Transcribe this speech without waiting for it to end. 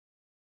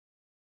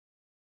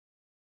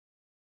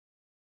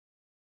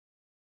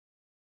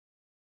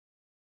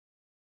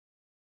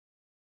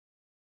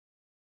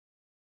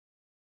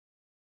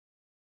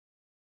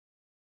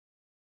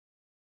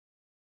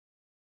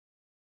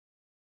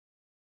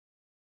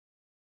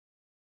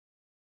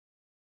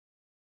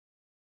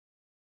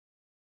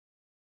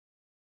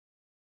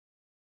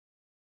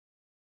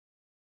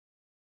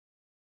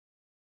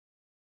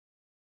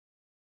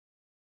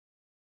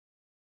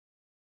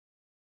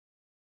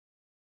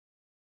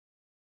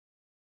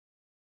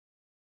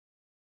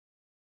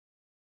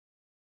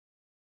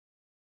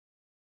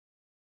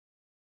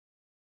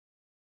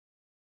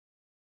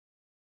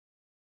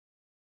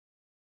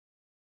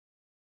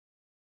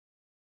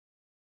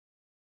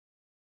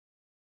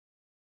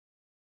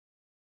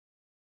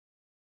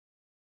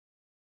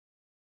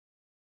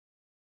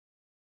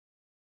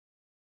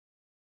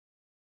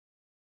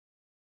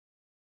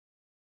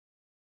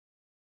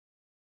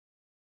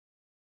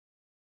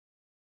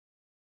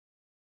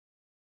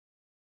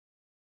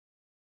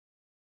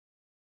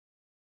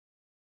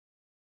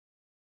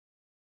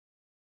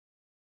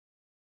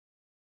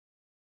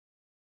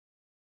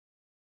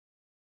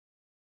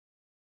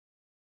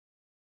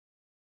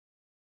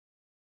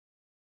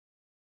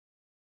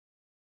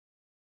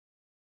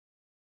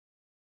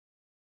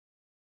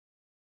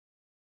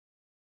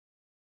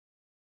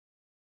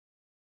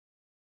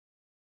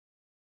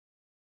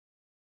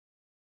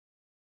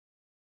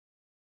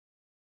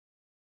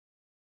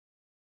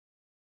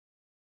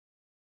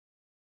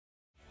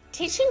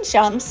Teaching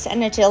jumps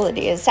and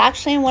agility is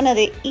actually one of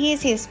the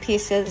easiest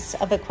pieces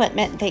of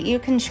equipment that you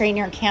can train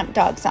your camp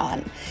dogs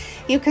on.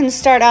 You can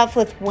start off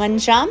with one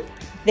jump,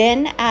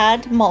 then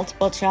add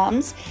multiple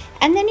jumps,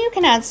 and then you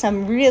can add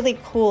some really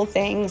cool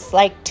things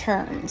like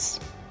turns.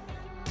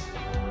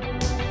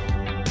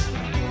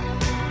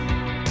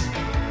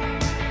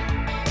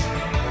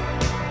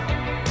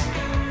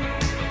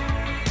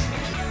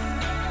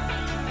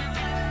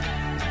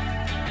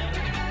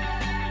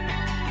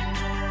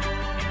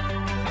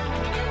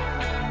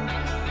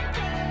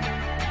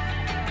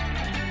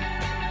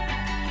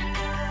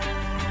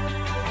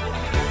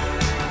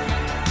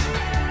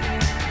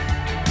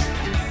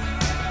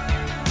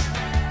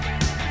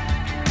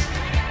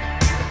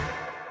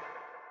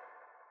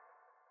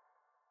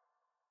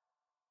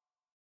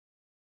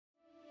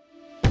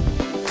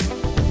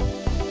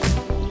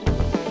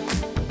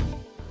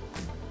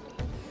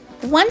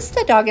 Once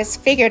the dog has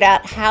figured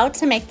out how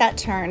to make that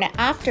turn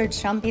after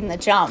jumping the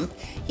jump,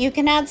 you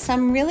can add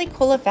some really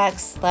cool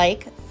effects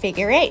like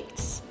figure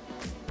eights.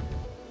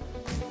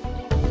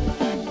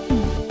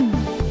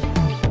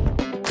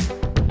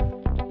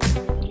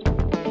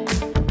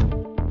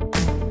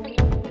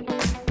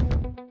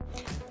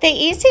 The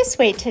easiest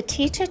way to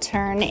teach a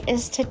turn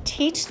is to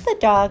teach the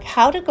dog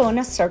how to go in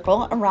a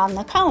circle around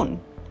the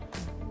cone.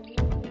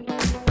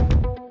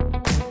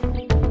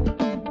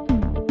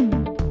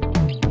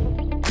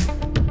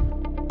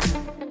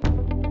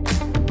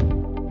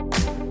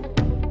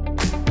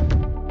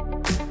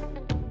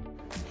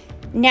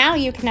 Now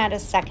you can add a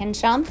second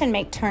jump and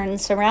make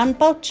turns around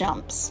both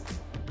jumps.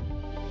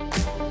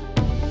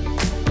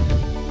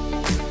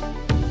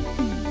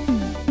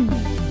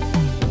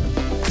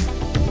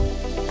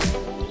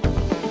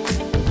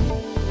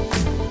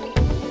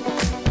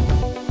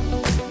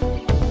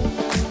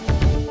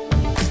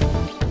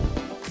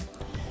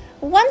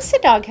 Once the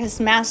dog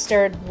has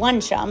mastered one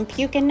jump,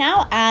 you can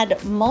now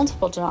add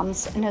multiple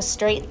jumps in a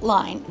straight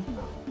line.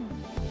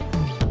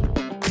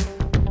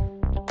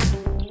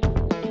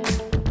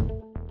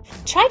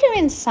 Try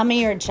doing some of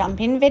your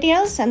jumping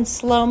videos in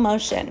slow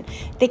motion.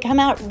 They come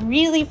out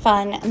really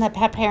fun and the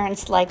pet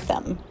parents like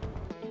them.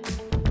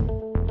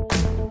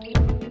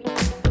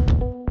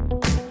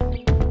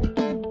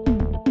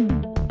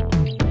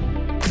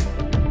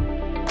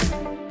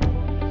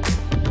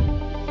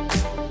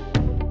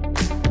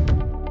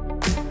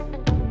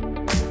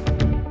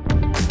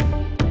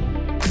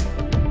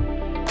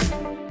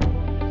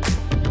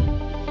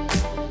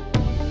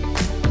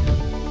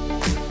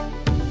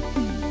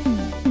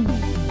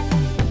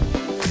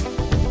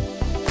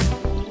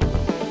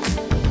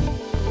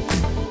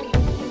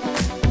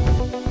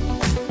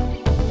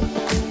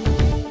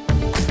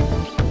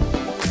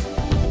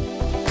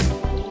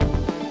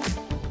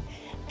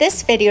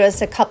 This video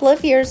is a couple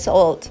of years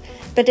old,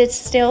 but it's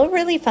still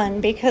really fun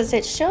because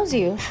it shows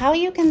you how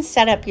you can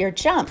set up your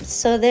jumps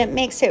so that it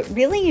makes it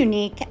really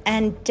unique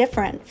and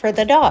different for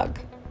the dog.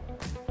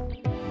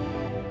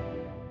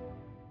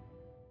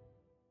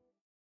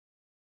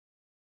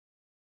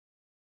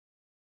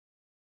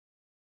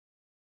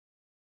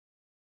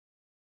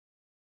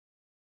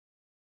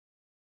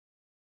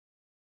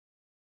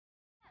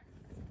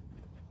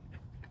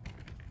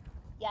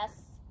 Yes.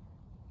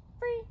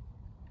 Free.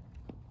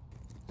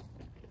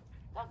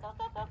 Go, go,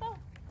 go, go, go.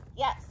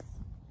 Yes.